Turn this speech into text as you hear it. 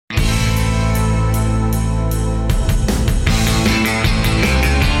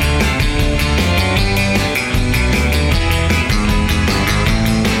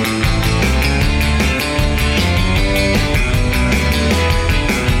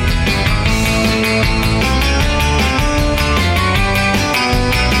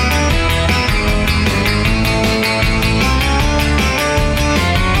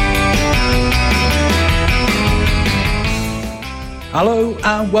Hello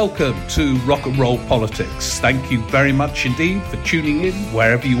and welcome to Rock and Roll Politics. Thank you very much indeed for tuning in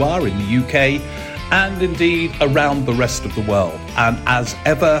wherever you are in the UK and indeed around the rest of the world. And as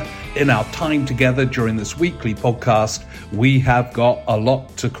ever, in our time together during this weekly podcast, we have got a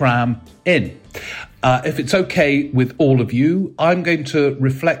lot to cram in. If it's okay with all of you, I'm going to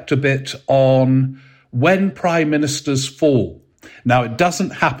reflect a bit on when prime ministers fall. Now, it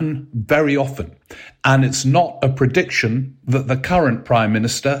doesn't happen very often, and it's not a prediction that the current prime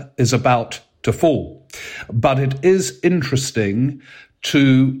minister is about to fall. But it is interesting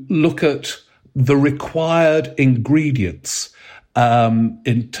to look at the required ingredients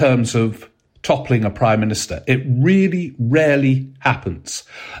in terms of toppling a prime minister. It really rarely happens.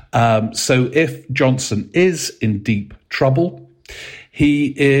 So if Johnson is in deep trouble,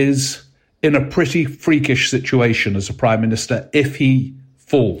 he is in a pretty freakish situation as a prime minister if he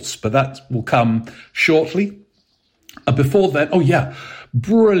falls. But that will come shortly. Before then,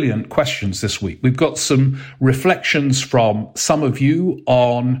 brilliant questions this week. We've got some reflections from some of you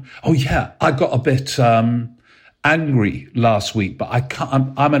on, I got a bit angry last week, but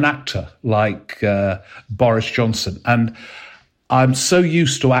I'm an actor like Boris Johnson, and I'm so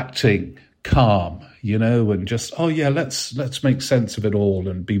used to acting calm, and just, let's make sense of it all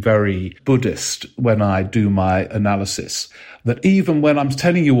and be very Buddhist when I do my analysis, that even when I'm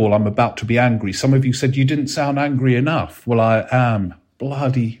telling you all I'm about to be angry, some of you said you didn't sound angry enough. Well, I am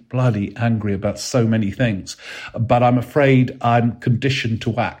bloody angry about so many things, but I'm afraid I'm conditioned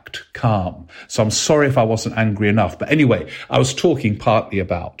to act calm. So I'm sorry if I wasn't angry enough. But anyway, I was talking partly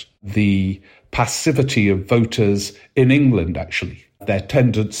about the passivity of voters in England, actually, their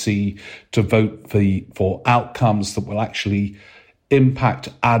tendency to vote for outcomes that will actually impact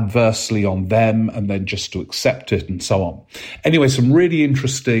adversely on them and then just to accept it and so on. Anyway, some really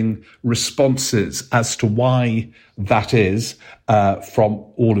interesting responses as to why that is from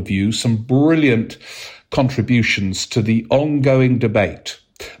all of you. Some brilliant contributions to the ongoing debate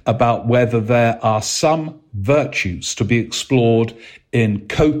about whether there are some virtues to be explored in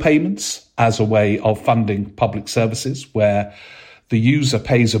co-payments as a way of funding public services, where the user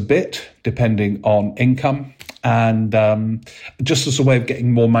pays a bit depending on income, and just as a way of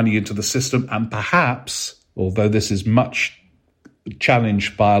getting more money into the system, and perhaps, although this is much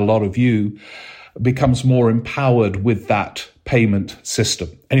challenged by a lot of you, becomes more empowered with that payment system.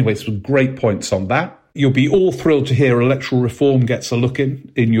 Anyway, some great points on that. You'll be all thrilled to hear electoral reform gets a look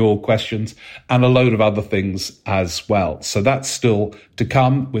in your questions, and a load of other things as well. So that's still to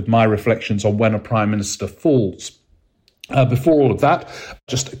come with my reflections on when a prime minister falls. Before all of that,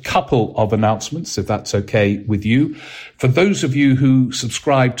 just a couple of announcements, if that's okay with you. For those of you who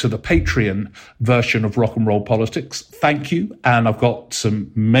subscribe to the Patreon version of Rock and Roll Politics, thank you. And I've got some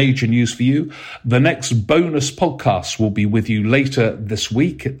major news for you. The next bonus podcast will be with you later this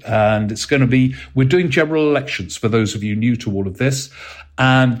week. And it's going to be, we're doing general elections for those of you new to all of this.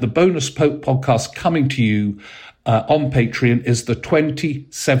 And the bonus podcast coming to you on Patreon is the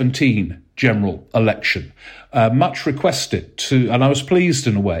 2017 general election. Much requested and I was pleased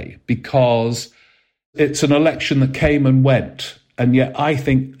in a way, because it's an election that came and went, and yet I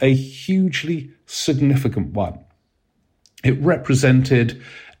think a hugely significant one. It represented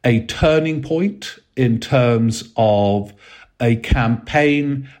a turning point in terms of a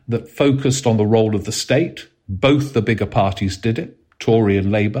campaign that focused on the role of the state. Both the bigger parties did it, Tory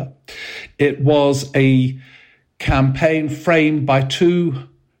and Labour. It was a campaign framed by two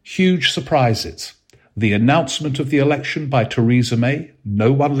huge surprises. The announcement of the election by Theresa May,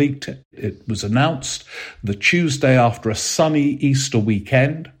 no one leaked it. It was announced the Tuesday after a sunny Easter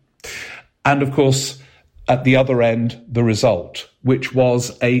weekend. And of course, at the other end, the result, which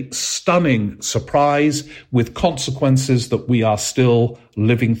was a stunning surprise with consequences that we are still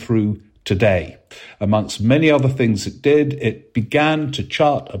living through today. Amongst many other things it did, it began to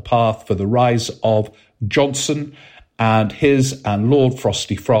chart a path for the rise of Johnson and his and Lord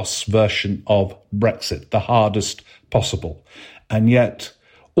Frosty Frost's version of Brexit, the hardest possible. And yet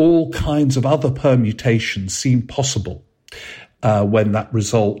all kinds of other permutations seemed possible when that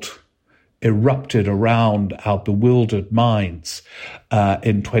result erupted around our bewildered minds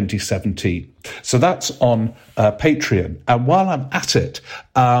in 2017. So that's on Patreon. And while I'm at it,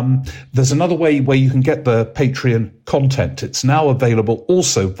 there's another way where you can get the Patreon content. It's now available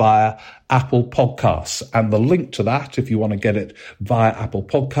also via Apple Podcasts. And the link to that, if you want to get it via Apple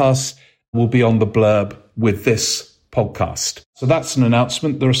Podcasts, will be on the blurb with this podcast. So that's an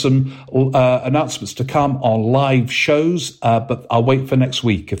announcement. There are some announcements to come on live shows, but I'll wait for next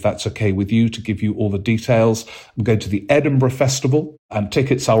week, if that's okay with you, to give you all the details. I'm going to the Edinburgh Festival, and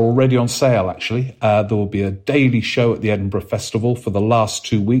tickets are already on sale, actually. There will be a daily show at the Edinburgh Festival for the last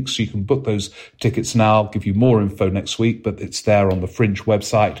 2 weeks, so you can book those tickets now. I'll give you more info next week, but it's there on the Fringe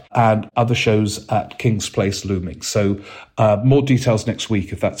website, and other shows at King's Place looming. So more details next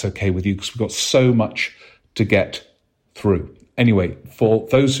week, if that's okay with you, because we've got so much to get through. Anyway, for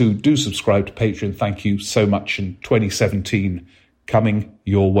those who do subscribe to Patreon, thank you so much. In 2017 coming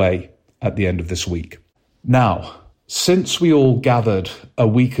your way at the end of this week. Now, since we all gathered a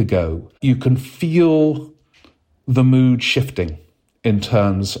week ago, you can feel the mood shifting in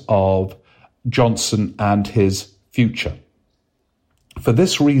terms of Johnson and his future. For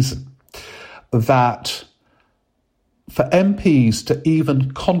this reason, that for MPs to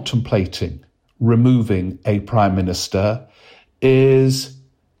even contemplating removing a prime minister is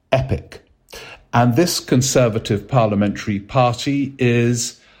epic. And this Conservative Parliamentary Party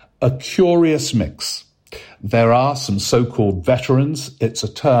is a curious mix. There are some so-called veterans. It's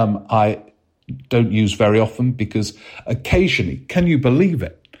a term I don't use very often because occasionally, can you believe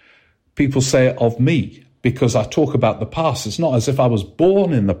it? People say it of me because I talk about the past. It's not as if I was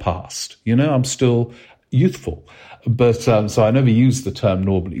born in the past. You know, I'm still youthful. But so I never use the term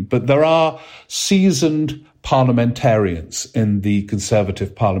normally. But there are seasoned parliamentarians in the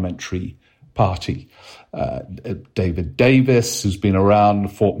Conservative Parliamentary Party. David Davis, who's been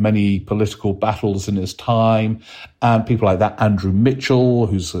around, fought many political battles in his time, and people like that. Andrew Mitchell,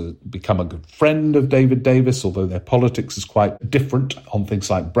 who's become a good friend of David Davis, although their politics is quite different on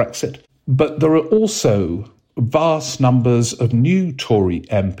things like Brexit. But there are also vast numbers of new Tory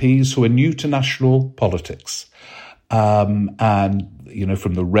MPs who are new to national politics. And, you know,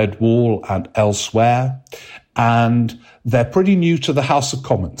 from the Red Wall and elsewhere. And they're pretty new to the House of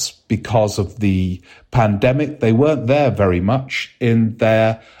Commons because of the pandemic. They weren't there very much in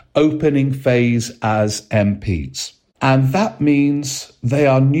their opening phase as MPs. And that means they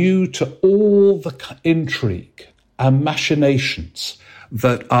are new to all the intrigue and machinations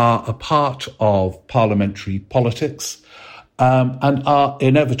that are a part of parliamentary politics, and are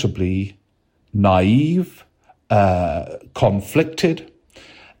inevitably naive, conflicted,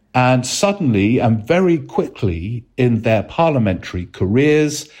 and suddenly and very quickly in their parliamentary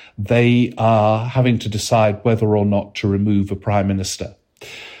careers, they are having to decide whether or not to remove a prime minister.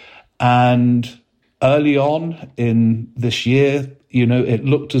 And early on in this year, you know, it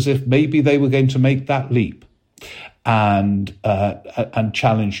looked as if maybe they were going to make that leap and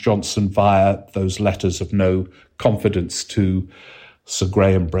challenge Johnson via those letters of no confidence to Sir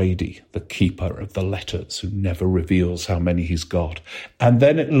Graham Brady, the keeper of the letters, who never reveals how many he's got. And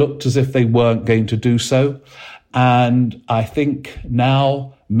then it looked as if they weren't going to do so. And I think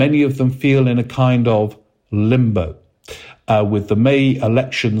now many of them feel in a kind of limbo, with the May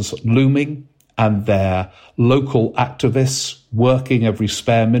elections looming and their local activists working every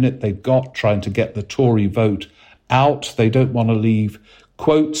spare minute they've got, trying to get the Tory vote out. They don't want to leave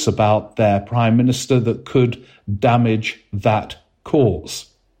quotes about their prime minister that could damage that cause.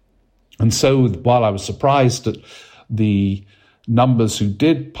 And so while I was surprised at the numbers who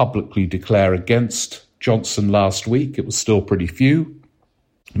did publicly declare against Johnson last week, it was still pretty few.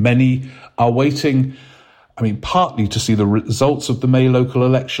 Many are waiting, I mean, partly to see the results of the May local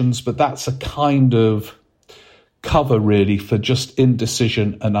elections, but that's a kind of cover really for just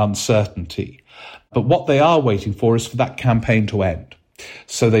indecision and uncertainty. But what they are waiting for is for that campaign to end,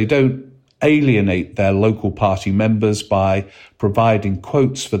 so they don't alienate their local party members by providing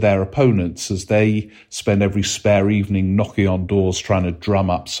quotes for their opponents as they spend every spare evening knocking on doors trying to drum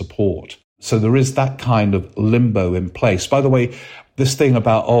up support. So there is that kind of limbo in place. By the way, this thing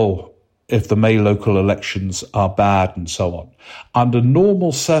about, if the May local elections are bad and so on. Under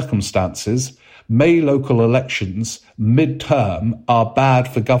normal circumstances, May local elections mid-term are bad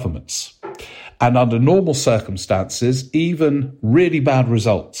for governments. And under normal circumstances, even really bad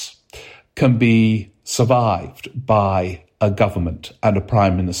results can be survived by a government and a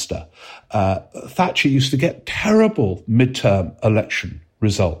prime minister. Thatcher used to get terrible midterm election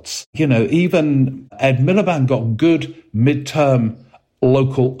results. You know, even Ed Miliband got good midterm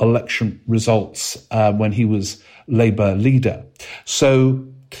local election results when he was Labour leader. So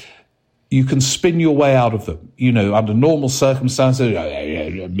you can spin your way out of them. You know, under normal circumstances,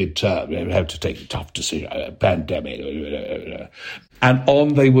 midterm, you have to take a tough decision, pandemic, and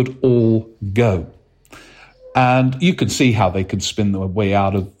on they would all go. And you can see how they can spin their way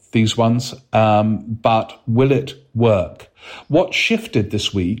out of these ones, but will it work? What shifted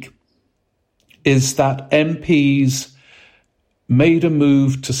this week is that MPs made a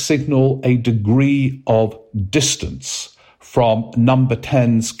move to signal a degree of distance from Number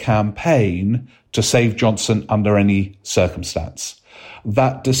 10's campaign to save Johnson under any circumstance.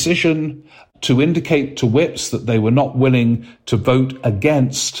 That decision to indicate to whips that they were not willing to vote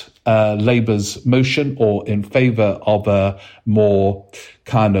against Labour's motion or in favour of a more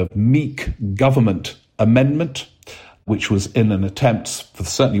kind of meek government amendment, which was in an attempt,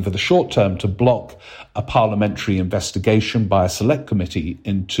 certainly for the short term, to block a parliamentary investigation by a select committee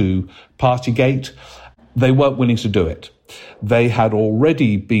into Partygate. They weren't willing to do it. They had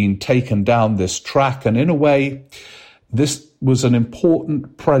already been taken down this track, and in a way, this was an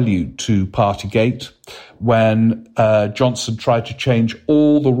important prelude to Partygate when Johnson tried to change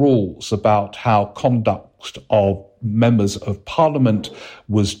all the rules about how conduct of members of Parliament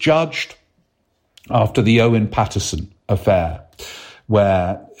was judged after the Owen Paterson affair,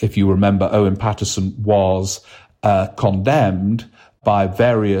 where, if you remember, Owen Paterson was condemned by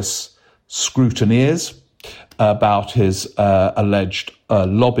various scrutineers about his alleged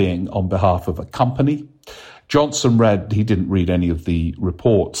lobbying on behalf of a company. Johnson he didn't read any of the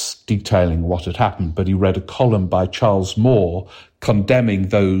reports detailing what had happened, but he read a column by Charles Moore condemning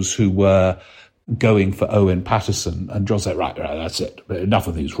those who were going for Owen Paterson. And John said, right, that's it. Enough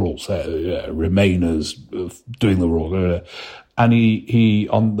of these rules. Remainers doing the rule. And he,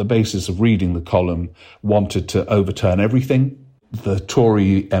 on the basis of reading the column, wanted to overturn everything. The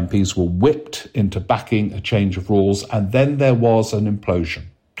Tory MPs were whipped into backing a change of rules. And then there was an implosion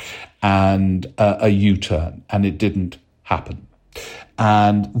and a U-turn, and it didn't happen.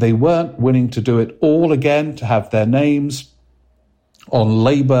 And they weren't willing to do it all again, to have their names on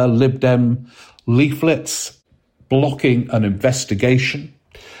Labour, Lib Dem leaflets blocking an investigation,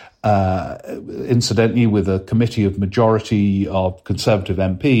 incidentally with a committee of majority of Conservative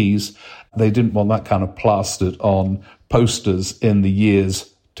MPs. They didn't want that kind of plastered on posters in the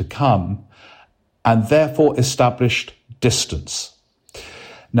years to come, and therefore established distance.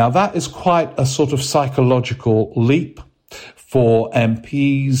 Now, that is quite a sort of psychological leap for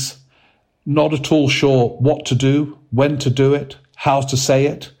MPs, not at all sure what to do, when to do it, how to say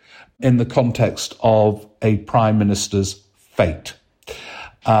it, in the context of a Prime Minister's fate.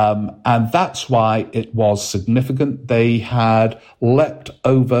 And that's why it was significant. They had leapt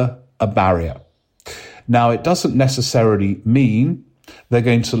over a barrier. Now, it doesn't necessarily mean they're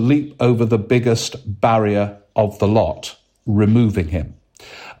going to leap over the biggest barrier of the lot, removing him.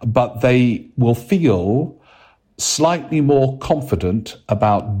 But they will feel slightly more confident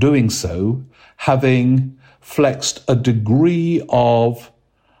about doing so, having flexed a degree of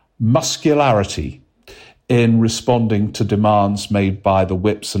muscularity in responding to demands made by the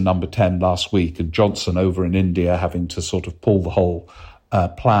whips and Number 10 last week, and Johnson over in India having to sort of pull the whole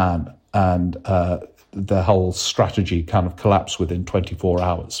plan, and the whole strategy kind of collapsed within 24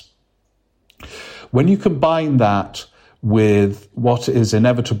 hours. When you combine that with what is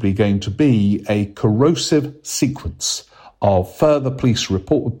inevitably going to be a corrosive sequence of further police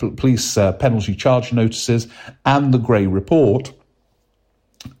penalty charge notices and the Grey Report,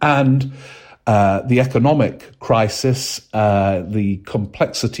 and the economic crisis, the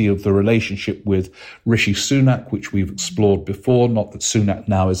complexity of the relationship with Rishi Sunak, which we've explored before, not that Sunak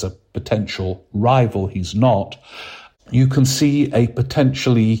now is a potential rival, he's not, you can see a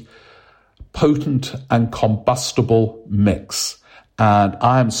potentially potent and combustible mix. And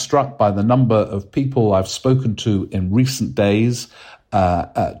I am struck by the number of people I've spoken to in recent days,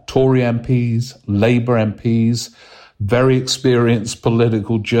 Tory MPs, Labour MPs, very experienced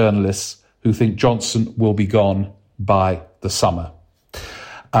political journalists who think Johnson will be gone by the summer,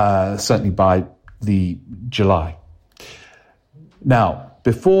 certainly by the July. Now,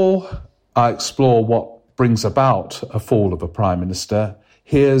 before I explore what brings about a fall of a Prime Minister,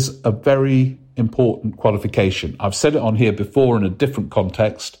 here's a very important qualification. I've said it on here before in a different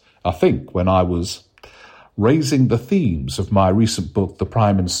context, I think when I was raising the themes of my recent book, The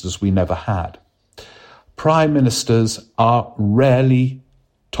Prime Ministers We Never Had. Prime Ministers are rarely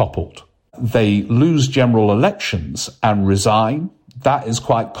toppled. They lose general elections and resign. That is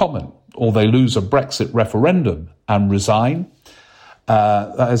quite common. Or they lose a Brexit referendum and resign.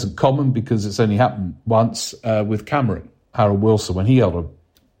 That isn't common because it's only happened once with Cameron. Harold Wilson, when he held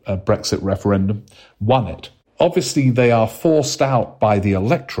a Brexit referendum, won it. Obviously, they are forced out by the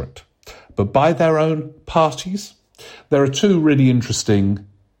electorate, but by their own parties. There are two really interesting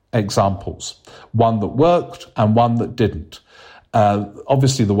examples, one that worked and one that didn't.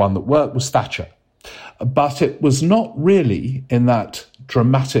 Obviously, the one that worked was Thatcher, but it was not really in that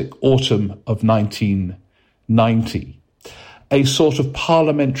dramatic autumn of 1990 a sort of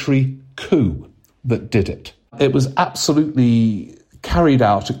parliamentary coup that did it. It was absolutely carried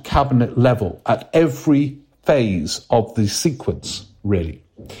out at cabinet level at every phase of the sequence, really.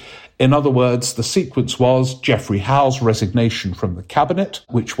 In other words, the sequence was Geoffrey Howe's resignation from the cabinet,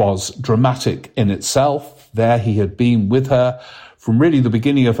 which was dramatic in itself. There he had been with her from really the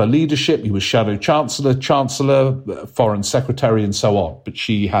beginning of her leadership. He was Shadow Chancellor, Foreign Secretary, and so on. But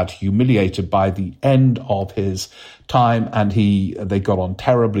she had humiliated by the end of his time, and they got on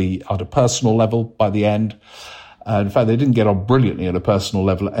terribly at a personal level by the end. In fact, they didn't get on brilliantly at a personal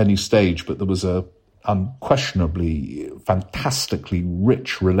level at any stage, but there was a unquestionably fantastically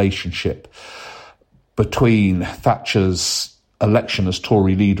rich relationship between Thatcher's election as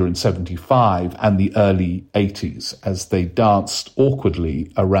Tory leader in 75 and the early 80s, as they danced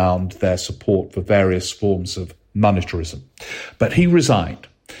awkwardly around their support for various forms of monetarism. But he resigned.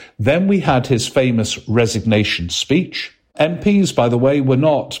 Then we had his famous resignation speech. MPs, by the way, were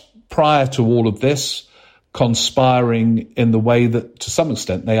not, prior to all of this, conspiring in the way that, to some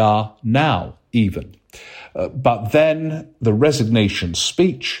extent, they are now, even. But then the resignation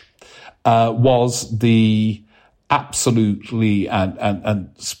speech was the absolutely, and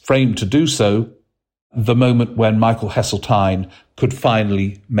framed to do so, the moment when Michael Heseltine could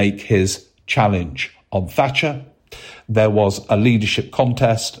finally make his challenge on Thatcher. There was a leadership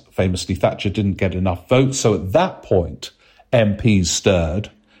contest. Famously, Thatcher didn't get enough votes. So at that point, MPs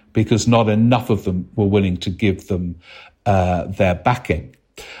stirred because not enough of them were willing to give them their backing.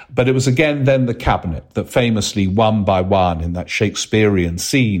 But it was again then the cabinet that famously, one by one, in that Shakespearean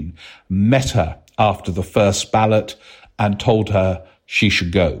scene, met her after the first ballot and told her she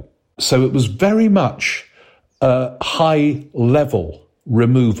should go. So it was very much a high-level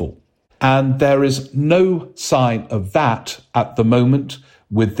removal. And there is no sign of that at the moment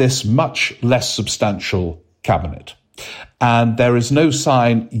with this much less substantial cabinet. And there is no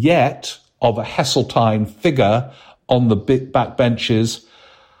sign yet of a Heseltine figure on the backbenches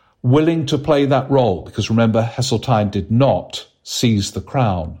willing to play that role. Because remember, Heseltine did not seize the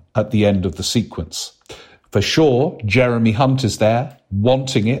crown at the end of the sequence. For sure, Jeremy Hunt is there,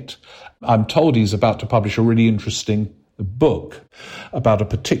 wanting it. I'm told he's about to publish a really interesting book about a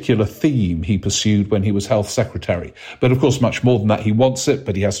particular theme he pursued when he was Health Secretary. But of course, much more than that, he wants it,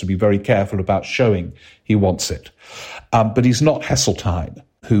 but he has to be very careful about showing he wants it. But he's not Heseltine,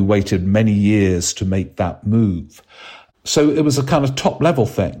 who waited many years to make that move. So it was a kind of top-level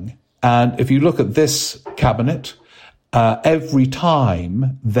thing. And if you look at this cabinet, every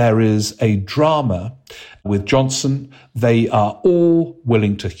time there is a drama with Johnson, they are all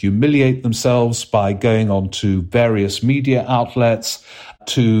willing to humiliate themselves by going on to various media outlets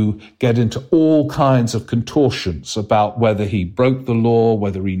to get into all kinds of contortions about whether he broke the law,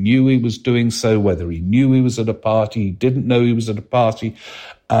 whether he knew he was doing so, whether he knew he was at a party, he didn't know he was at a party.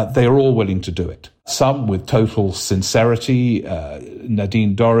 They are all willing to do it. Some with total sincerity.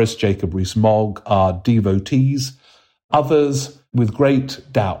 Nadine Dorries, Jacob Rees-Mogg are devotees. Others with great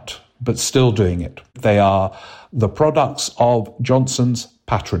doubt, but still doing it. They are the products of Johnson's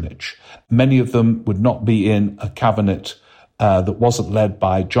patronage. Many of them would not be in a cabinet that wasn't led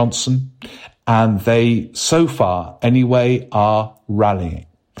by Johnson, and they, so far anyway, are rallying.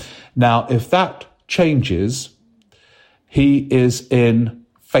 Now, if that changes, he is in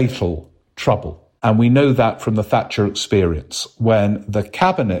fatal trouble. And we know that from the Thatcher experience. When the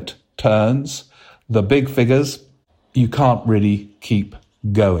cabinet turns, the big figures, you can't really keep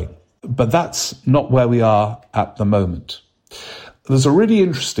going. But that's not where we are at the moment. There's a really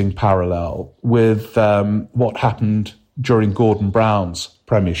interesting parallel with what happened during Gordon Brown's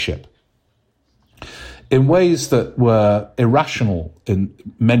premiership. In ways that were irrational in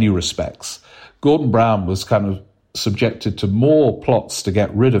many respects, Gordon Brown was kind of subjected to more plots to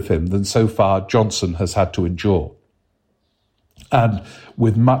get rid of him than so far Johnson has had to endure, and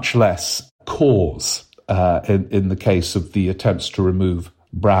with much less cause in the case of the attempts to remove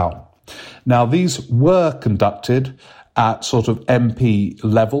Brown. Now, these were conducted at sort of MP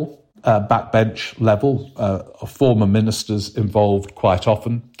level, backbench level, former ministers involved quite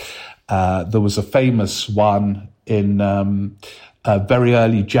often. There was a famous one in very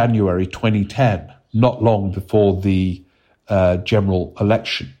early January 2010, not long before the general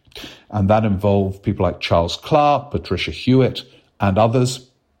election. And that involved people like Charles Clarke, Patricia Hewitt, and others,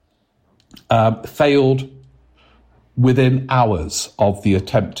 failed within hours of the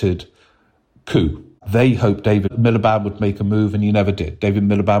attempted coup. They hoped David Miliband would make a move, and he never did. David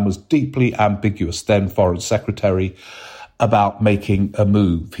Miliband was deeply ambiguous, then Foreign Secretary, about making a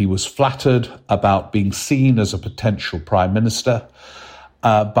move. He was flattered about being seen as a potential prime minister,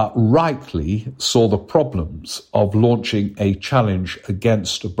 but rightly saw the problems of launching a challenge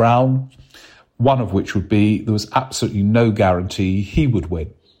against Brown one of which would be there was absolutely no guarantee he would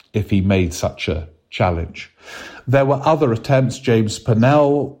win if he made such a challenge. There were other attempts. James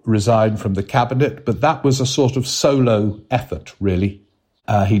Purnell resigned from the cabinet, but that was a sort of solo effort, really.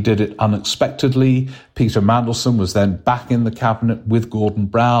 He did it unexpectedly. Peter Mandelson was then back in the cabinet with Gordon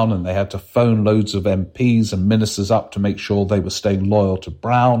Brown, and they had to phone loads of MPs and ministers up to make sure they were staying loyal to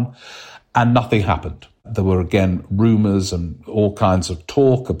Brown, and nothing happened. There were again rumours and all kinds of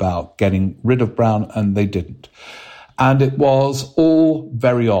talk about getting rid of Brown, and they didn't. And it was all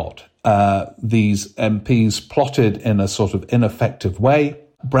very odd. These MPs plotted in a sort of ineffective way.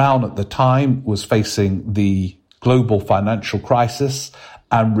 Brown at the time was facing the global financial crisis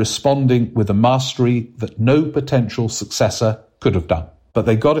and responding with a mastery that no potential successor could have done. But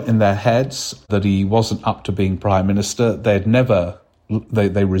they got it in their heads that he wasn't up to being Prime Minister.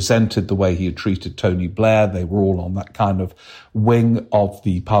 They resented the way he had treated Tony Blair. They were all on that kind of wing of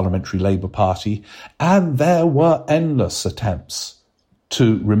the Parliamentary Labour Party. And there were endless attempts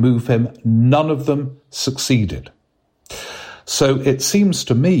to remove him. None of them succeeded. So it seems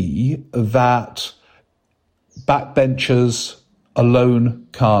to me that backbenchers alone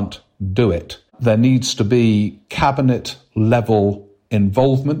can't do it. There needs to be cabinet level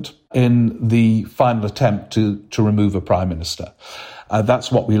involvement in the final attempt to remove a prime minister.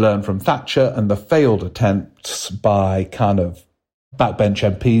 That's what we learned from Thatcher and the failed attempts by kind of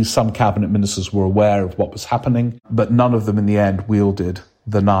backbench MPs. Some cabinet ministers were aware of what was happening, but none of them in the end wielded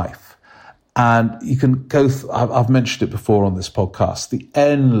the knife. And you can go, I've mentioned it before on this podcast, the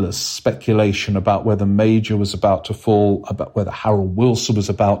endless speculation about whether Major was about to fall, about whether Harold Wilson was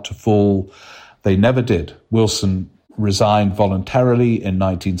about to fall. They never did. Wilson resigned voluntarily in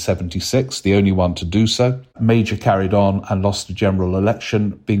 1976, the only one to do so. Major carried on and lost a general election,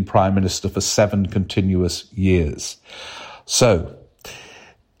 being Prime Minister for 7 continuous years. So,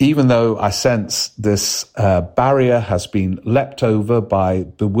 even though I sense this barrier has been leapt over by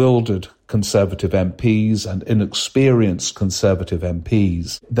bewildered Conservative MPs and inexperienced Conservative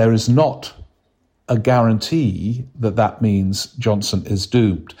MPs, there is not a guarantee that that means Johnson is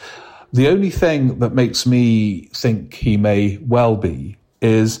doomed. The only thing that makes me think he may well be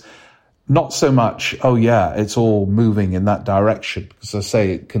is not so much, oh yeah, it's all moving in that direction, because I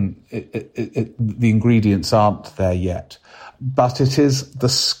say the ingredients aren't there yet, but it is the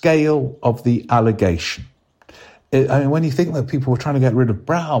scale of the allegation. When you think that people were trying to get rid of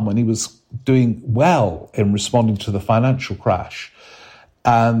Brown when he was doing well in responding to the financial crash,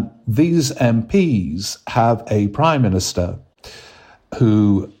 and these MPs have a prime minister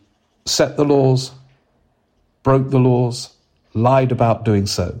who set the laws, broke the laws, lied about doing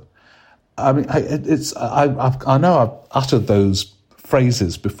so. I mean, I know I've uttered those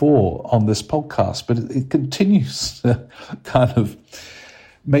phrases before on this podcast, but it continues to kind of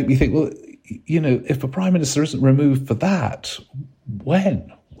make me think, well, you know, if a prime minister isn't removed for that,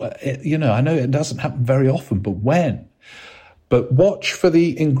 when? I know it doesn't happen very often, but when? But watch for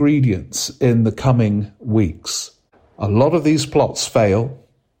the ingredients in the coming weeks. A lot of these plots fail,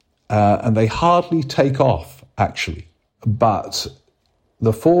 and they hardly take off, actually. But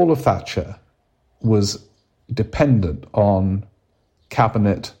the fall of Thatcher was dependent on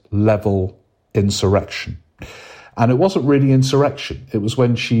cabinet-level insurrection. And it wasn't really insurrection. It was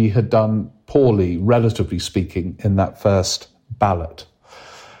when she had done poorly, relatively speaking, in that first ballot.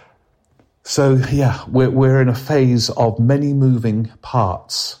 So, yeah, we're in a phase of many moving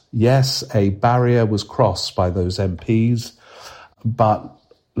parts. Yes, a barrier was crossed by those MPs, but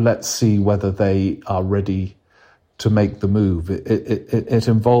let's see whether they are ready to make the move. It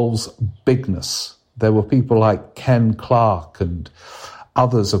involves bigness. There were people like Ken Clarke and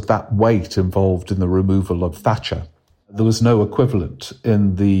others of that weight involved in the removal of Thatcher. There was no equivalent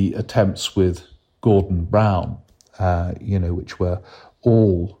in the attempts with Gordon Brown, which were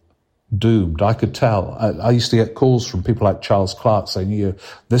all doomed. I could tell. I used to get calls from people like Charles Clarke saying,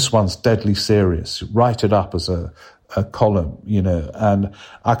 this one's deadly serious. Write it up as a column, and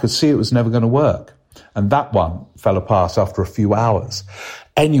I could see it was never going to work. And that one fell apart after a few hours.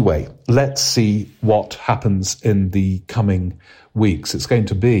 Anyway, let's see what happens in the coming weeks. It's going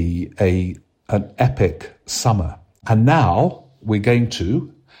to be an epic summer. And now we're going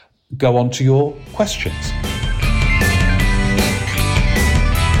to go on to your questions.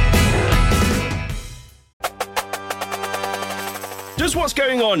 Does what's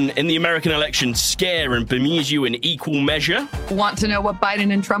going on in the American election scare and bemuse you in equal measure? Want to know what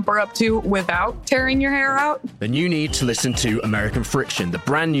Biden and Trump are up to without tearing your hair out? Then you need to listen to American Friction, the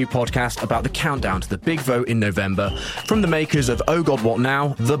brand new podcast about the countdown to the big vote in November from the makers of Oh God What Now,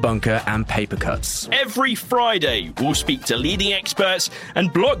 The Bunker and Paper Cuts. Every Friday, we'll speak to leading experts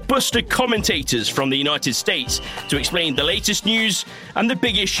and blockbuster commentators from the United States to explain the latest news and the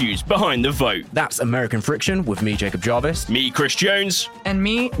big issues behind the vote. That's American Friction with me, Jacob Jarvis. Me, Chris Jones. And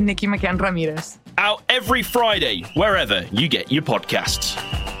me, Nikki McCann Ramirez. Out every Friday, wherever you get your podcasts.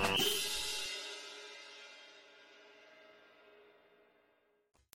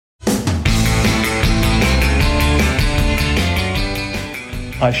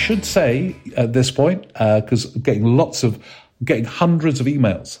 I should say at this point, because I'm getting hundreds of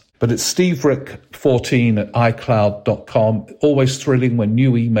emails, but it's steverick14@icloud.com. Always thrilling when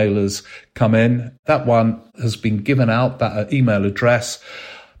new emailers come in. That one has been given out, that email address,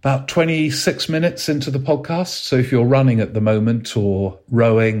 about 26 minutes into the podcast. So if you're running at the moment or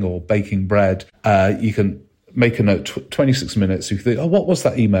rowing or baking bread, you can make a note, 26 minutes. If you think, oh, what was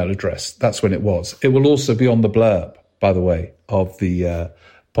that email address? That's when it was. It will also be on the blurb, by the way, of the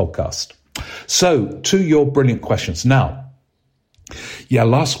podcast. So to your brilliant questions. Now,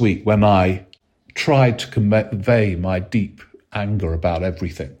 last week when I tried to convey my deep anger about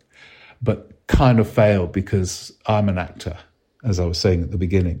everything, but kind of failed because I'm an actor, as I was saying at the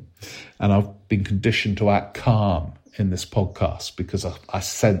beginning, and I've been conditioned to act calm in this podcast because I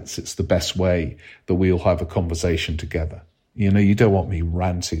sense it's the best way that we all have a conversation together. You know, you don't want me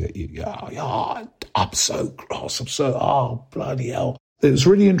ranting at you. Oh, I'm so cross. Oh, bloody hell. It was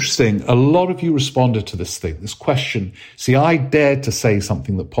really interesting. A lot of you responded to this question. See, I dared to say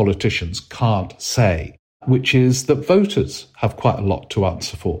something that politicians can't say, which is that voters have quite a lot to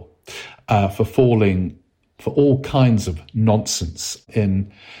answer for falling for all kinds of nonsense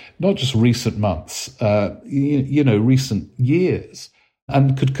in not just recent months, recent years,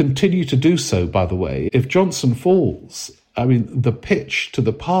 and could continue to do so, by the way. If Johnson falls, I mean, the pitch to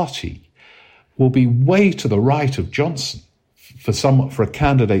the party will be way to the right of Johnson for a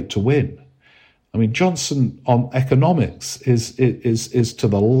candidate to win. I mean, Johnson on economics is to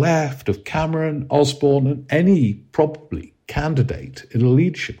the left of Cameron, Osborne, and any probably candidate in a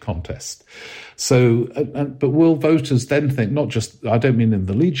leadership contest. So, but will voters then think, not just, I don't mean in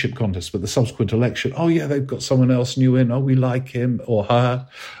the leadership contest, but the subsequent election, oh yeah, they've got someone else new in, oh, we like him or her,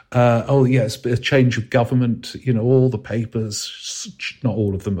 oh yes, a change of government, you know, all the papers, not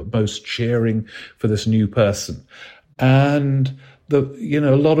all of them, but most cheering for this new person. And a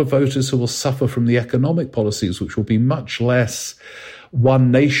lot of voters who will suffer from the economic policies, which will be much less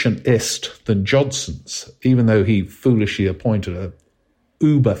one nationist than Johnson's, even though he foolishly appointed a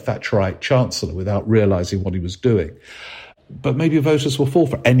uber Thatcherite chancellor without realizing what he was doing. But maybe voters will fall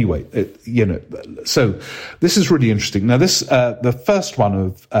for it. Anyway, so this is really interesting. Now, the first one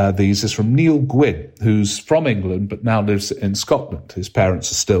of these is from Neil Gwynn, who's from England but now lives in Scotland. His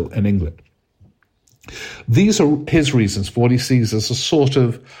parents are still in England. These are his reasons for what he sees as a sort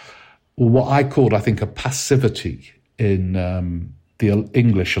of what I called, I think, a passivity in the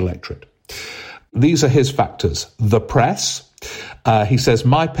English electorate. These are his factors. The press. He says,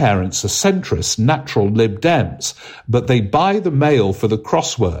 my parents are centrist, natural Lib Dems, but they buy the Mail for the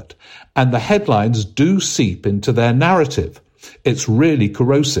crossword, and the headlines do seep into their narrative. It's really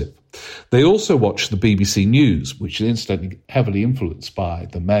corrosive. They also watch the BBC News, which is incidentally heavily influenced by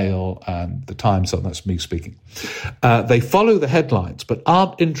the Mail and the Times. That's me speaking. They follow the headlines, but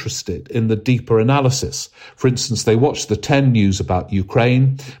aren't interested in the deeper analysis. For instance, they watch the 10 News about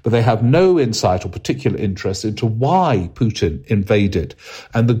Ukraine, but they have no insight or particular interest into why Putin invaded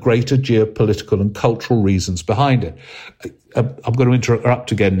and the greater geopolitical and cultural reasons behind it. I'm going to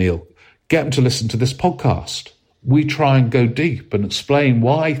interrupt again, Neil. Get them to listen to this podcast. We try and go deep and explain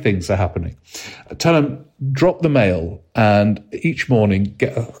why things are happening. Tell them, drop the Mail and each morning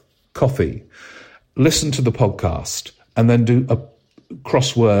get a coffee, listen to the podcast, and then do a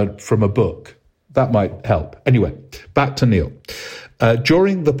crossword from a book. That might help. Anyway, back to Neil.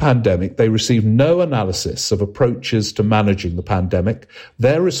 During the pandemic, they received no analysis of approaches to managing the pandemic.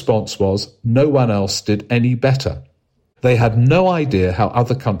 Their response was, no one else did any better. They had no idea how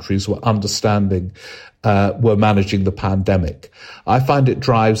other countries were managing the pandemic. I find it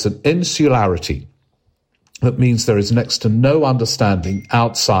drives an insularity that means there is next to no understanding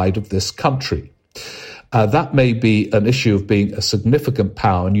outside of this country. That may be an issue of being a significant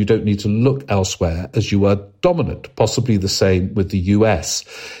power and you don't need to look elsewhere as you are dominant, possibly the same with the US.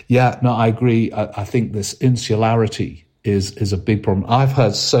 Yeah, no, I agree. I think this insularity is a big problem. I've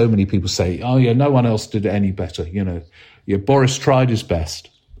heard so many people say, oh, yeah, no one else did it any better. Boris tried his best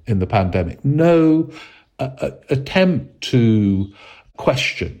in the pandemic. No attempt to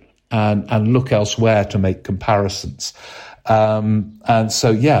question and look elsewhere to make comparisons. And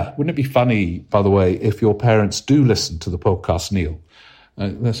so, wouldn't it be funny, by the way, if your parents do listen to the podcast, Neil?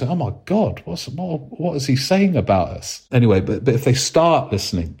 They say, oh, my God, what is he saying about us? Anyway, but if they start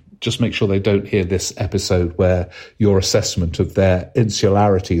listening, just make sure they don't hear this episode where your assessment of their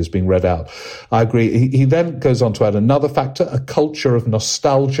insularity is being read out. I agree. He then goes on to add another factor, a culture of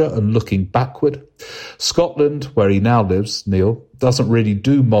nostalgia and looking backward. Scotland, where he now lives, Neil, doesn't really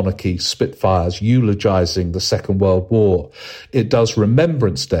do monarchy spitfires eulogising the Second World War. It does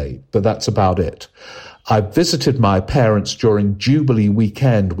Remembrance Day, but that's about it. I visited my parents during Jubilee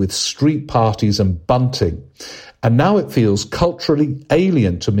weekend with street parties and bunting. And now it feels culturally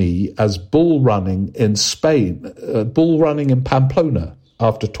alien to me as bull running in Spain, bull running in Pamplona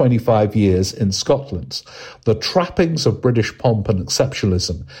after 25 years in Scotland. The trappings of British pomp and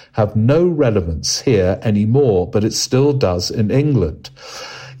exceptionalism have no relevance here anymore, but it still does in England.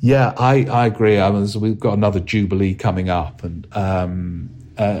 Yeah, I agree. We've got another Jubilee coming up, and I'm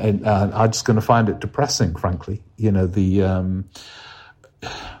just going to find it depressing, frankly. The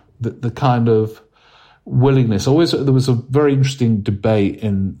kind of willingness. There was a very interesting debate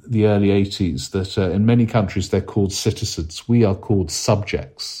in the early 80s that in many countries they're called citizens. We are called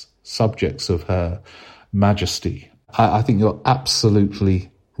subjects of Her Majesty. I think you're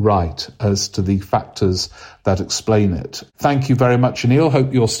absolutely right as to the factors that explain it. Thank you very much, Neil.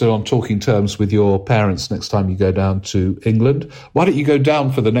 Hope you're still on talking terms with your parents next time you go down to England. Why don't you go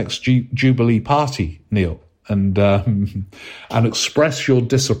down for the next Jubilee party, Neil? And express your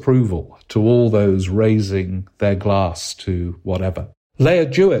disapproval to all those raising their glass to whatever. Leah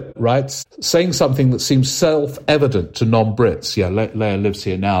Jewett writes, saying something that seems self-evident to non-Brits. Yeah, Leah lives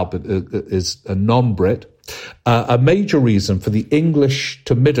here now, but is a non-Brit. A major reason for the English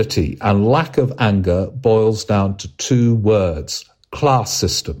timidity and lack of anger boils down to two words: class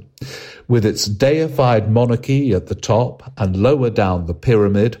system. With its deified monarchy at the top and lower down the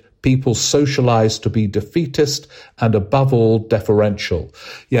pyramid, people socialise to be defeatist and, above all, deferential.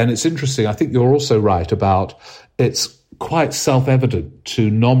 Yeah, and it's interesting. I think you're also right about it's quite self-evident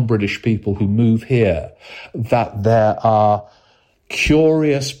to non-British people who move here that there are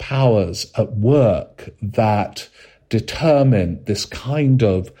curious powers at work that determine this kind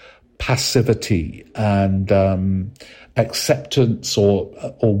of passivity and acceptance or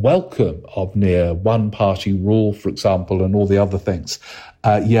welcome of near one-party rule, for example, and all the other things.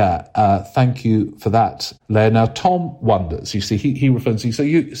 Thank you for that, Leah. Now, Tom wonders, you see, he refers,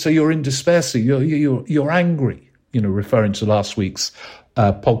 so you're in despair, so you're angry, referring to last week's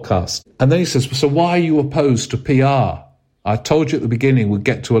podcast. And then he says, so why are you opposed to PR? I told you at the beginning we'd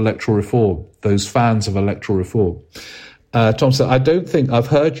get to electoral reform, those fans of electoral reform. Tom said, I don't think I've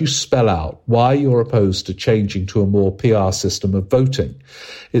heard you spell out why you're opposed to changing to a more PR system of voting.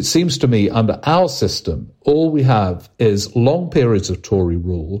 It seems to me under our system, all we have is long periods of Tory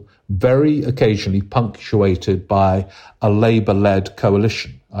rule, very occasionally punctuated by a Labour-led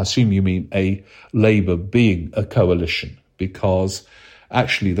coalition. I assume you mean a Labour being a coalition, because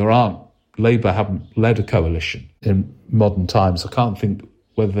actually Labour haven't led a coalition in modern times. I can't think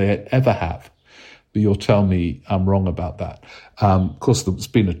whether they ever have. But you'll tell me I'm wrong about that. Of course, there's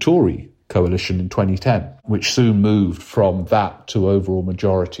been a Tory coalition in 2010, which soon moved from that to overall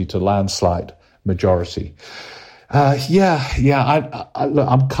majority to landslide majority. Look,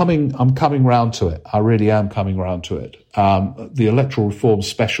 I'm coming round to it. I really am coming round to it. The electoral reform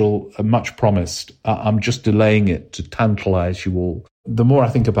special, much promised. I'm just delaying it to tantalise you all. The more I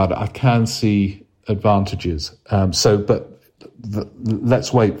think about it, I can see advantages. Let's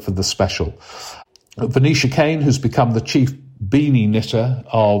wait for the special. Venetia Kane, who's become the chief beanie knitter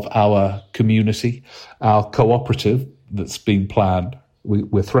of our community, our cooperative that's been planned.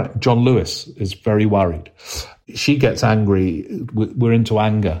 We're threatened. John Lewis is very worried. She gets angry. We're into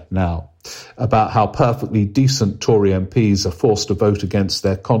anger now about how perfectly decent Tory MPs are forced to vote against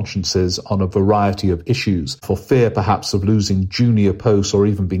their consciences on a variety of issues for fear perhaps of losing junior posts or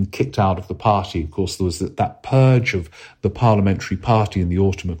even being kicked out of the party. Of course, there was that purge of the parliamentary party in the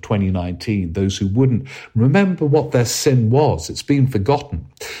autumn of 2019. Those who wouldn't remember what their sin was, it's been forgotten.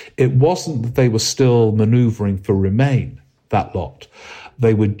 It wasn't that they were still manoeuvring for Remain, that lot.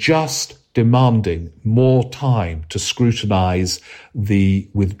 They were just demanding more time to scrutinise the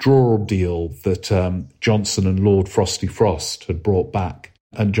withdrawal deal that Johnson and Lord Frosty Frost had brought back.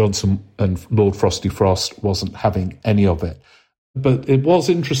 And Johnson and Lord Frosty Frost wasn't having any of it. But it was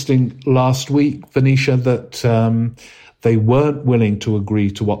interesting last week, Venetia, that they weren't willing to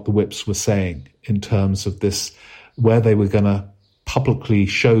agree to what the whips were saying in terms of this, where they were going to publicly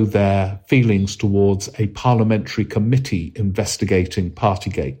show their feelings towards a parliamentary committee investigating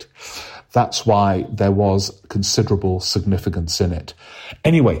Partygate. That's why there was considerable significance in it.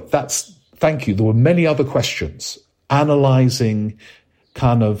 Anyway, thank you. There were many other questions analysing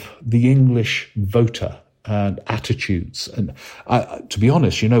kind of the English voter and attitudes. And to be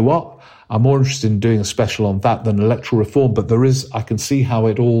honest, you know what? I'm more interested in doing a special on that than electoral reform, but I can see how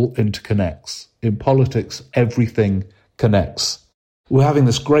it all interconnects. In politics, everything connects. We're having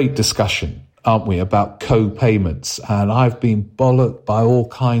this great discussion, aren't we, about co-payments, and I've been bollocked by all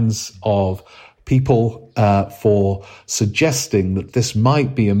kinds of people for suggesting that this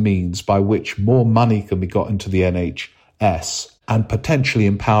might be a means by which more money can be got into the NHS and potentially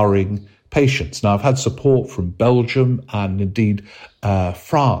empowering patients. Now, I've had support from Belgium and indeed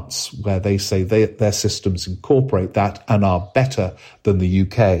France, where they say their systems incorporate that and are better than the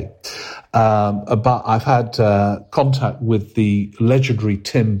UK. But I've had contact with the legendary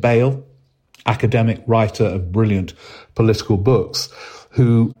Tim Bale, academic writer of brilliant political books,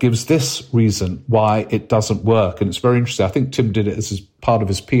 who gives this reason why it doesn't work. And it's very interesting. I think Tim did it as part of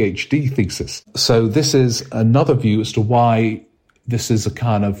his PhD thesis. So this is another view as to why this is a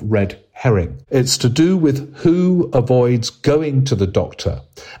kind of red herring. It's to do with who avoids going to the doctor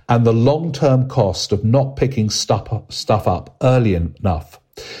and the long-term cost of not picking stuff up early enough.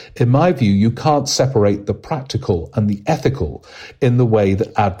 In my view, you can't separate the practical and the ethical in the way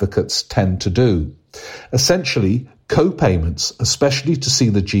that advocates tend to do. Essentially, co-payments, especially to see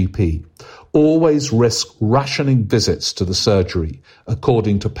the GP, always risk rationing visits to the surgery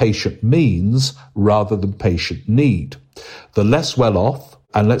according to patient means rather than patient need. The less well-off,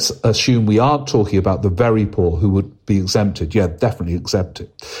 and let's assume we aren't talking about the very poor who would be exempted. Yeah, definitely exempted.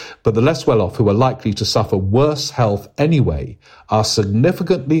 But the less well-off who are likely to suffer worse health anyway are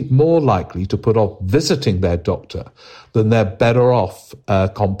significantly more likely to put off visiting their doctor than their better off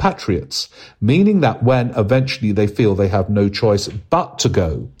compatriots, meaning that when eventually they feel they have no choice but to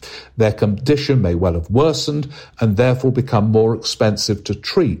go, their condition may well have worsened and therefore become more expensive to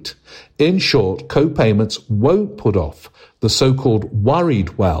treat. In short, co-payments won't put off the so-called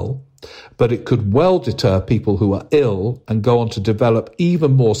worried well, but it could well deter people who are ill and go on to develop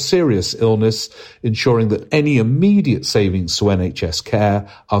even more serious illness, ensuring that any immediate savings to NHS care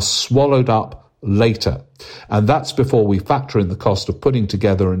are swallowed up later. And that's before we factor in the cost of putting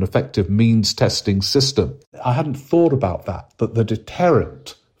together an effective means testing system. I hadn't thought about that the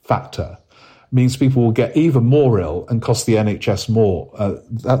deterrent factor means people will get even more ill and cost the NHS more.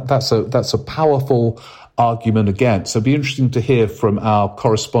 That's a powerful argument against. So it'd be interesting to hear from our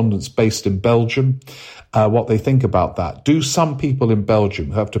correspondents based in Belgium what they think about that. Do some people in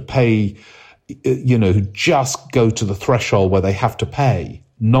Belgium who have to pay, who just go to the threshold where they have to pay,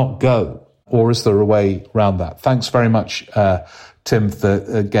 not go? Or is there a way around that? Thanks very much, Tim,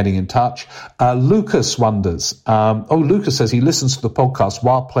 for getting in touch. Lucas wonders, Lucas says he listens to the podcast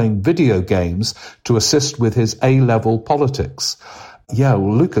while playing video games to assist with his A-level politics. Yeah,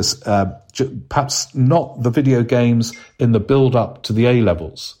 well, Lucas, perhaps not the video games in the build-up to the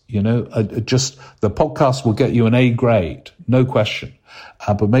A-levels. Just the podcast will get you an A grade, no question.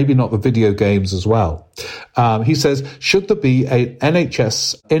 But maybe not the video games as well. He says, should there be an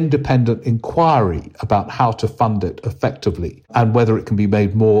NHS independent inquiry about how to fund it effectively and whether it can be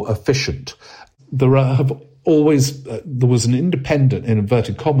made more efficient? There was an independent, in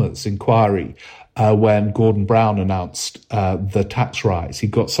inverted commas, inquiry when Gordon Brown announced the tax rise. He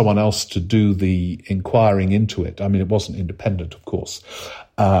got someone else to do the inquiring into it. I mean, it wasn't independent, of course.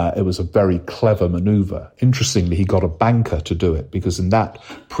 It was a very clever maneuver. Interestingly, he got a banker to do it because in that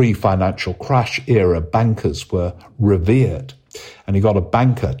pre-financial crash era, bankers were revered. And he got a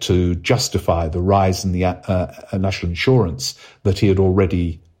banker to justify the rise in the national insurance that he had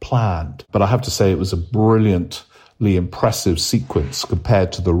already planned. But I have to say it was a brilliantly impressive sequence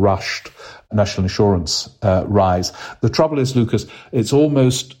compared to the rushed national insurance rise. The trouble is, Lucas, it's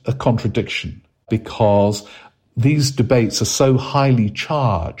almost a contradiction because these debates are so highly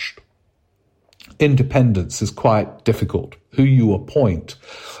charged. Independence is quite difficult. Who you appoint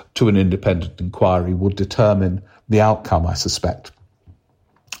to an independent inquiry will determine the outcome, I suspect.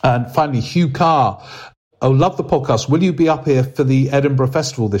 And finally, Hugh Carr. Love the podcast. Will you be up here for the Edinburgh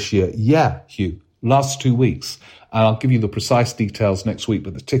Festival this year? Yeah, Hugh. Last 2 weeks. And I'll give you the precise details next week,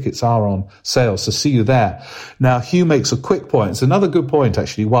 but the tickets are on sale, so see you there. Now, Hugh makes a quick point. It's another good point,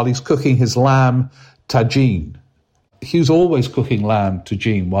 actually, while he's cooking his lamb tagine. Hugh's always cooking lamb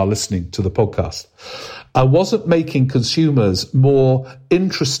tagine while listening to the podcast. wasn't making consumers more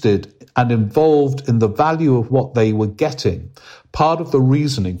interested and involved in the value of what they were getting part of the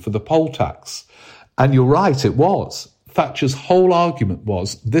reasoning for the poll tax. And you're right, it was. Thatcher's whole argument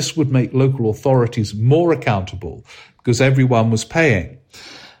was this would make local authorities more accountable because everyone was paying.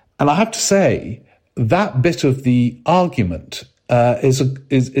 And I have to say, that bit of the argument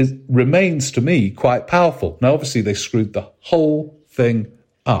remains to me quite powerful. Now, obviously, they screwed the whole thing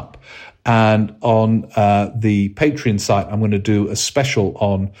up. And on the Patreon site, I'm going to do a special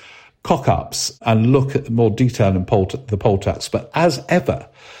on cock-ups and look at more detail in the poll tax. But as ever,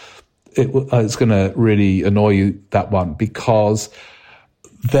 it's going to really annoy you, that one, because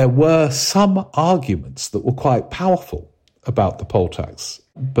there were some arguments that were quite powerful about the poll tax.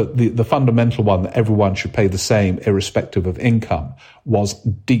 But the fundamental one, that everyone should pay the same irrespective of income, was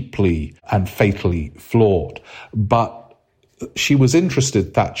deeply and fatally flawed. But she was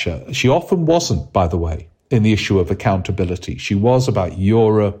interested, Thatcher. She often wasn't, by the way, in the issue of accountability. She was about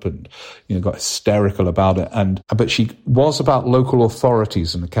Europe and, got hysterical about it. But she was about local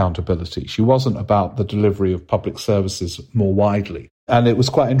authorities and accountability. She wasn't about the delivery of public services more widely. And it was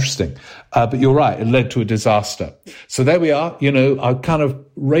quite interesting. But you're right, it led to a disaster. So there we are. I kind of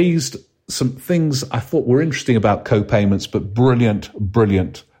raised some things I thought were interesting about co-payments, but brilliant,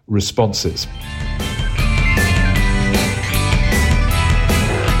 brilliant responses.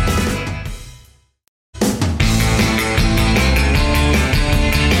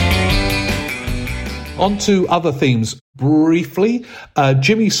 On to other themes briefly.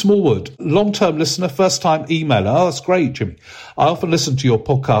 Jimmy Smallwood, long-term listener, first-time emailer. Oh, that's great, Jimmy. I often listen to your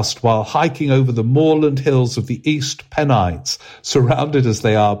podcast while hiking over the moorland hills of the East Pennines, surrounded as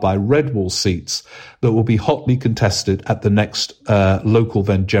they are by red wall seats that will be hotly contested at the next local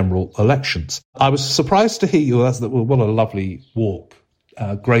then general elections. I was surprised to hear you. What a lovely walk.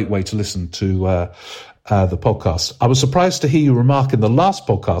 Great way to listen to the podcast. I was surprised to hear you remark in the last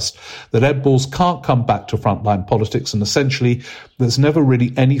podcast that Ed Balls can't come back to frontline politics, and essentially there's never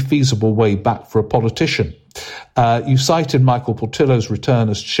really any feasible way back for a politician. You cited Michael Portillo's return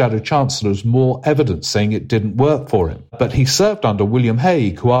as Shadow Chancellor as more evidence, saying it didn't work for him. But he served under William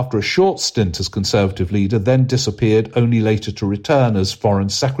Hague, who after a short stint as Conservative leader then disappeared, only later to return as Foreign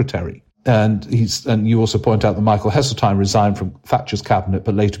Secretary. And you also point out that Michael Heseltine resigned from Thatcher's cabinet,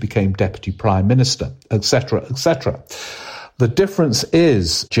 but later became Deputy Prime Minister, etc., etc. The difference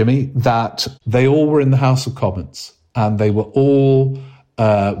is, Jimmy, that they all were in the House of Commons and they were all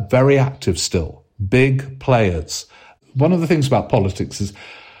very active still, big players. One of the things about politics is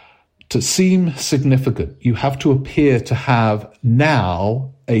to seem significant, you have to appear to have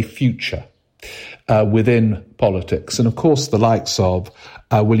now a future within politics. And of course, the likes of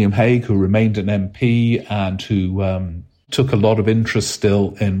William Hague, who remained an MP and who took a lot of interest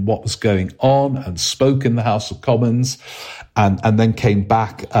still in what was going on and spoke in the House of Commons and then came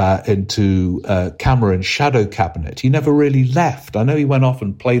back into Cameron's shadow cabinet. He never really left. I know he went off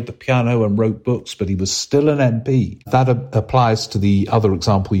and played the piano and wrote books, but he was still an MP. That applies to the other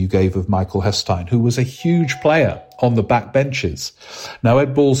example you gave of Michael Heseltine, who was a huge player on the back benches. Now,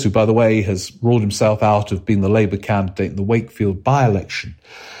 Ed Balls, who, by the way, has ruled himself out of being the Labour candidate in the Wakefield by-election,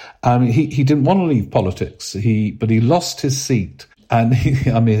 he didn't want to leave politics, but he lost his seat. And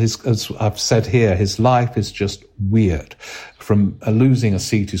as I've said here, his life is just weird. From losing a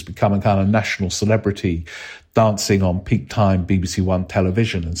seat, he's become a kind of national celebrity, dancing on peak time BBC One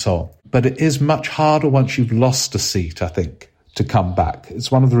television and so on. But it is much harder once you've lost a seat, I think, to come back.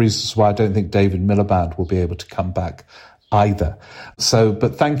 It's one of the reasons why I don't think David Miliband will be able to come back either.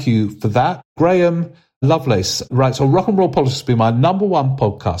 But thank you for that. Graham Lovelace writes, Rock and Roll Politics has been my number one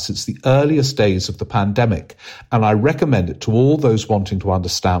podcast since the earliest days of the pandemic, and I recommend it to all those wanting to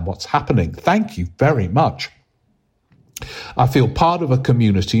understand what's happening. Thank you very much. I feel part of a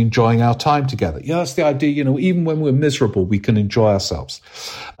community enjoying our time together. Yeah, that's the idea. Even when we're miserable, we can enjoy ourselves.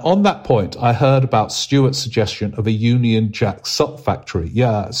 On that point, I heard about Stuart's suggestion of a Union Jack salt factory.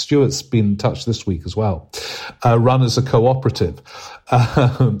 Yeah, Stuart's been in touch this week as well. Run as a cooperative.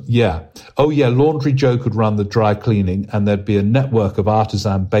 Yeah. Oh, yeah, Laundry Joe could run the dry cleaning and there'd be a network of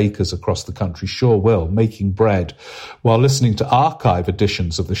artisan bakers across the country, sure will, making bread while listening to archive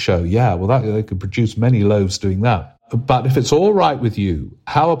editions of the show. Yeah, well, they could produce many loaves doing that. But if it's all right with you,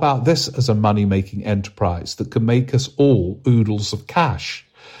 how about this as a money-making enterprise that can make us all oodles of cash?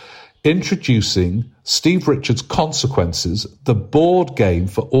 Introducing Steve Richards' Consequences, the board game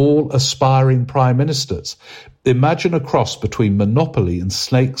for all aspiring prime ministers. Imagine a cross between Monopoly and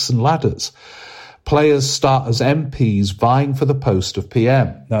Snakes and Ladders. Players start as MPs vying for the post of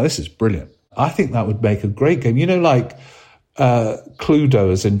PM. Now, this is brilliant. I think that would make a great game. Cluedo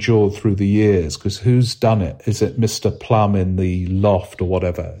has endured through the years, because who's done it? Is it Mr. Plum in the loft or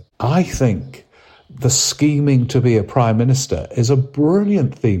whatever? I think the scheming to be a prime minister is a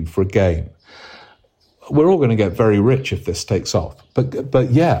brilliant theme for a game. We're all going to get very rich if this takes off.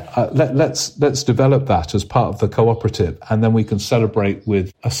 But yeah, let's develop that as part of the cooperative, and then we can celebrate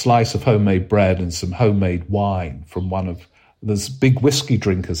with a slice of homemade bread and some homemade wine from there's big whiskey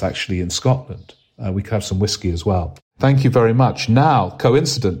drinkers actually in Scotland. We could have some whiskey as well. Thank you very much. Now,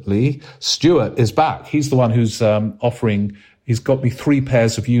 coincidentally, Stuart is back. He's the one who's he's got me 3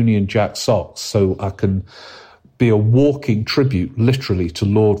 pairs of Union Jack socks, so I can be a walking tribute, literally, to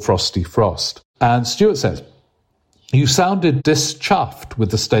Lord Frosty Frost. And Stuart says, you sounded dischuffed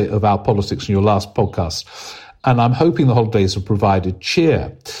with the state of our politics in your last podcast, and I'm hoping the holidays have provided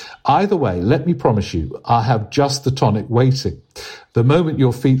cheer. Either way, let me promise you, I have just the tonic waiting. The moment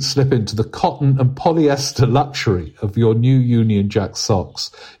your feet slip into the cotton and polyester luxury of your new Union Jack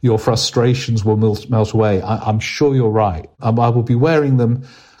socks, your frustrations will melt away. I'm sure you're right. I will be wearing them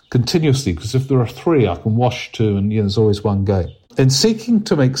continuously, because if there are 3, I can wash 2, and there's always one going. In seeking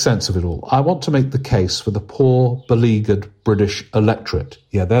to make sense of it all, I want to make the case for the poor, beleaguered British electorate.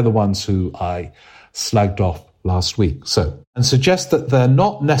 Yeah, they're the ones who I slagged off last week. And suggest that they're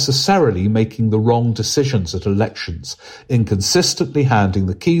not necessarily making the wrong decisions at elections in consistently handing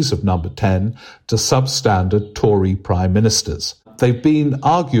the keys of number 10 to substandard Tory prime ministers. They've been,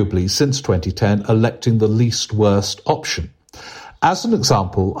 arguably, since 2010, electing the least worst option. As an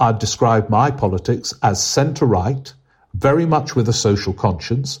example, I've described my politics as centre-right, very much with a social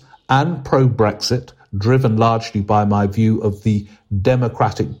conscience, and pro-Brexit, driven largely by my view of the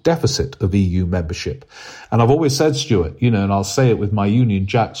democratic deficit of EU membership. And I've always said, Stuart, and I'll say it with my Union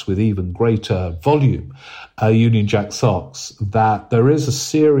Jacks with even greater volume, Union Jack socks, that there is a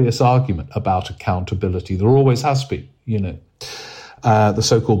serious argument about accountability. There always has been, the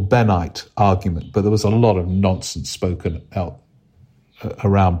so-called Bennite argument, but there was a lot of nonsense spoken out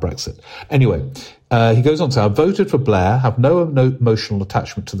around Brexit. Anyway, he goes on to say, I voted for Blair, have no emotional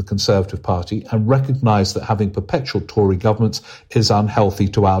attachment to the Conservative Party, and recognise that having perpetual Tory governments is unhealthy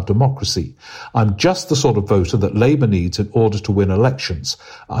to our democracy. I'm just the sort of voter that Labour needs in order to win elections.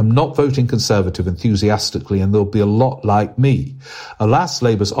 I'm not voting Conservative enthusiastically, and there'll be a lot like me. Alas,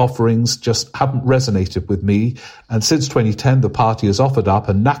 Labour's offerings just haven't resonated with me, and since 2010 the party has offered up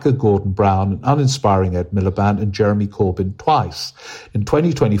a knackered Gordon Brown, an uninspiring Ed Miliband, and Jeremy Corbyn twice. In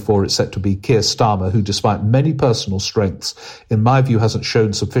 2024 it's set to be Keir Starmer, who, despite many personal strengths, in my view hasn't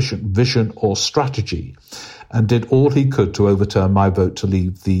shown sufficient vision or strategy, and did all he could to overturn my vote to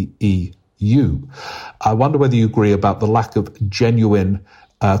leave the EU. I wonder whether you agree about the lack of genuine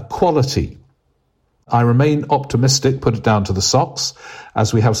quality. I remain optimistic, put it down to the socks,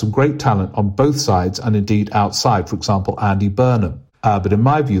 as we have some great talent on both sides and indeed outside, for example, Andy Burnham. But in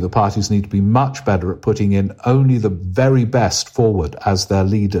my view, the parties need to be much better at putting in only the very best forward as their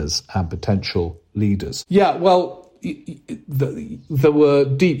leaders and potential leaders. Yeah, well, there were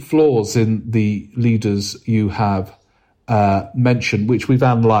deep flaws in the leaders you have mentioned, which we've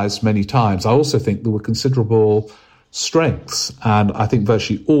analysed many times. I also think there were considerable strengths, and I think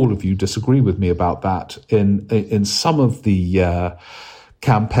virtually all of you disagree with me about that. In some of the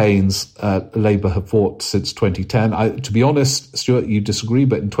campaigns Labour have fought since 2010. To be honest, Stuart, you disagree,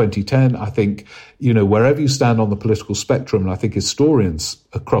 but in 2010, I think, wherever you stand on the political spectrum, and I think historians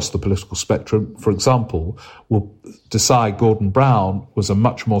across the political spectrum, for example, will decide Gordon Brown was a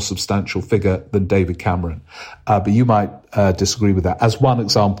much more substantial figure than David Cameron. But you might disagree with that as one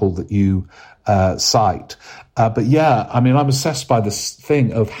example that you cite. But yeah, I'm obsessed by this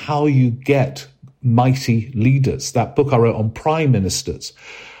thing of how you get mighty leaders. That book I wrote on prime ministers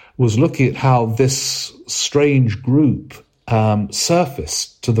was looking at how this strange group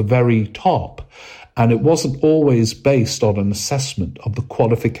surfaced to the very top, and it wasn't always based on an assessment of the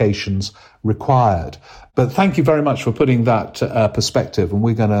qualifications required. But thank you very much for putting that perspective, and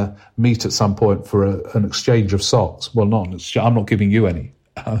we're going to meet at some point for an exchange of socks. Well, I'm not giving you any,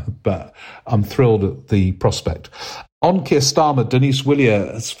 but I'm thrilled at the prospect. On Keir Starmer, Denise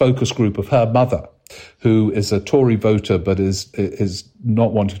Willier's focus group of her mother, who is a Tory voter but is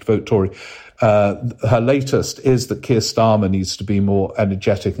not wanting to vote Tory, her latest is that Keir Starmer needs to be more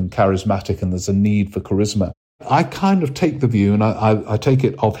energetic and charismatic, and there's a need for charisma. I kind of take the view, and I take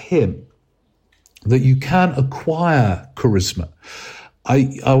it of him, that you can acquire charisma.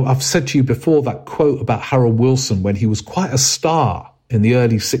 I've said to you before that quote about Harold Wilson when he was quite a star in the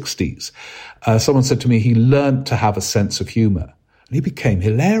early 60s. Someone said to me he learned to have a sense of humour, and he became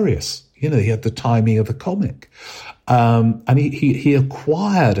hilarious. He had the timing of a comic. And he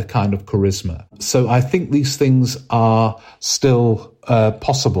acquired a kind of charisma. So I think these things are still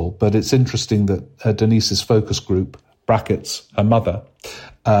possible, but it's interesting that Denise's focus group, brackets, her mother,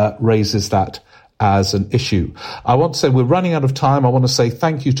 raises that as an issue. I want to say we're running out of time. I want to say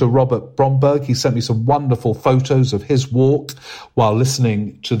thank you to Robert Bromberg. He sent me some wonderful photos of his walk while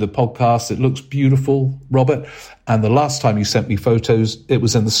listening to the podcast. It looks beautiful, Robert. And the last time you sent me photos, it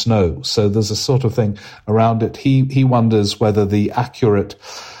was in the snow. So there's a sort of thing around it. He wonders whether the accurate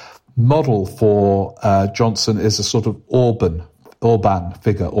model for Johnson is a sort of Orban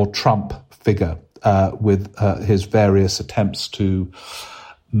figure or Trump figure with his various attempts to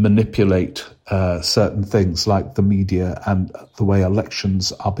manipulate certain things like the media and the way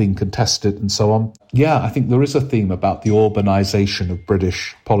elections are being contested and so on. Yeah, I think there is a theme about the Urbanization of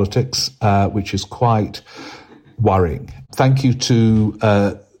British politics, which is quite worrying. Thank you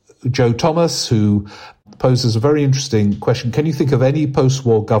to Joe Thomas, who poses a very interesting question. Can you think of any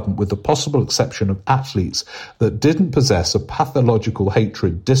post-war government, with the possible exception of athletes, that didn't possess a pathological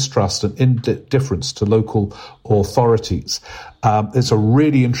hatred, distrust and indifference to local authorities? It's a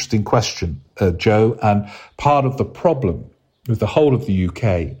really interesting question, Joe, and part of the problem with the whole of the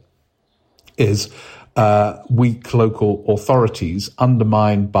UK is weak local authorities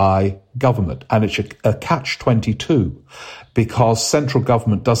undermined by government. And it's a catch-22 because central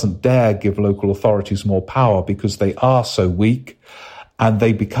government doesn't dare give local authorities more power because they are so weak, and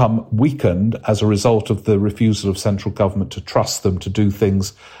they become weakened as a result of the refusal of central government to trust them to do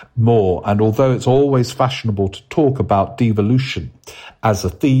things more. And although it's always fashionable to talk about devolution as a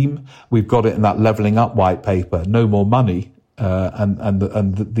theme, we've got it in that Levelling Up white paper, no more money.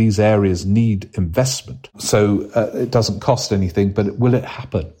 And these areas need investment. So it doesn't cost anything, but will it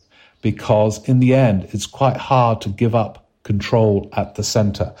happen? Because in the end, it's quite hard to give up control at the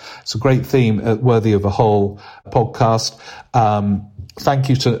centre. It's a great theme, worthy of a whole podcast. Thank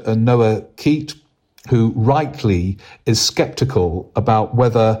you to Noah Keat, who rightly is sceptical about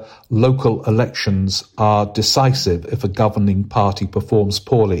whether local elections are decisive if a governing party performs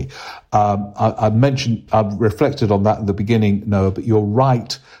poorly. I've reflected on that at the beginning, Noah, but you're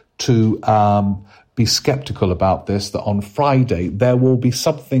right to be sceptical about this, that on Friday there will be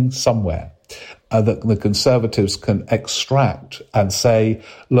something somewhere that the Conservatives can extract and say,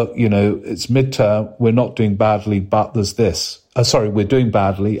 look, it's midterm, we're not doing badly, but there's this. We're doing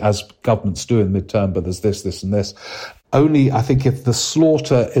badly, as governments do in midterm, but there's this, and this. Only, I think, if the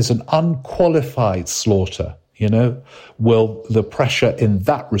slaughter is an unqualified slaughter, will the pressure in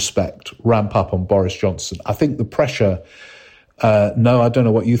that respect ramp up on Boris Johnson. I think the pressure, no, I don't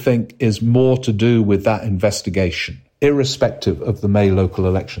know what you think, is more to do with that investigation, irrespective of the May local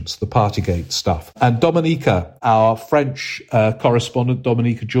elections, the Partygate stuff. And Dominica, our French correspondent,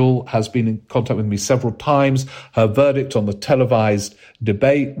 Dominica Jewell, has been in contact with me several times. Her verdict on the televised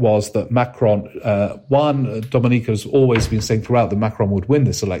debate was that Macron won. Dominica has always been saying throughout that Macron would win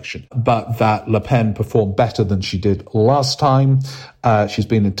this election, but that Le Pen performed better than she did last time. She's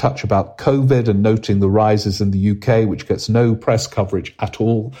been in touch about COVID and noting the rises in the UK, which gets no press coverage at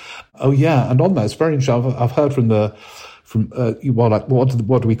all. Oh yeah, and on that, it's very interesting. I've heard from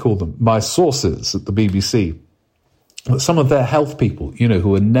what do we call them? My sources at the BBC. Some of their health people,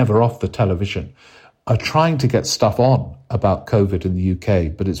 who are never off the television, are trying to get stuff on about COVID in the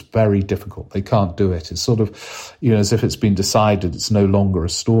UK, but it's very difficult. They can't do it. It's sort of, as if it's been decided it's no longer a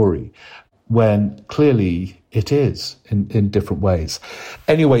story, when clearly it is in different ways.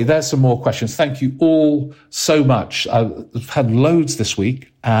 Anyway, there's some more questions. Thank you all so much. I've had loads this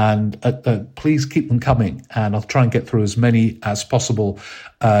week, and please keep them coming, and I'll try and get through as many as possible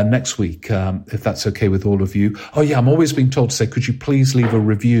next week, if that's okay with all of you. Oh yeah, I'm always being told to say, could you please leave a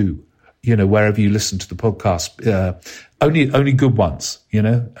review, wherever you listen to the podcast, only good ones,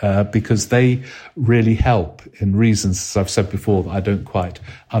 because they really help in reasons, as I've said before, that I don't quite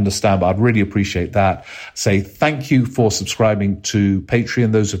understand, but I'd really appreciate that. Say thank you for subscribing to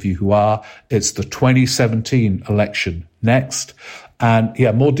Patreon, those of you who are. It's the 2017 election next. And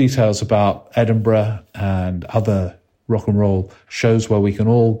yeah, more details about Edinburgh and other rock and roll shows where we can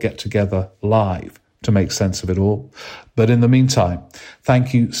all get together live to make sense of it all. But in the meantime,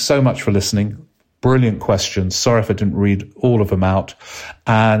 thank you so much for listening. Brilliant questions. Sorry if I didn't read all of them out.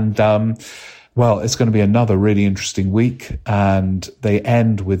 And, it's going to be another really interesting week. And they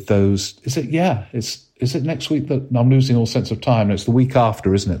end with those. Is it next week that I'm losing all sense of time? No, it's the week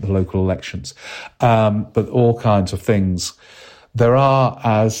after, isn't it? The local elections. But all kinds of things. There are,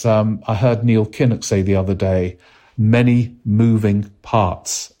 as I heard Neil Kinnock say the other day, many moving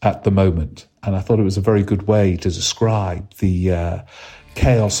parts at the moment. And I thought it was a very good way to describe the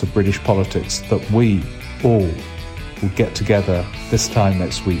chaos of British politics that we all we'll get together this time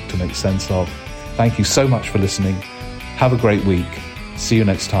next week to make sense of. Thank you so much for listening. Have a great week. See you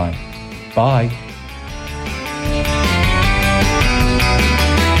next time. Bye.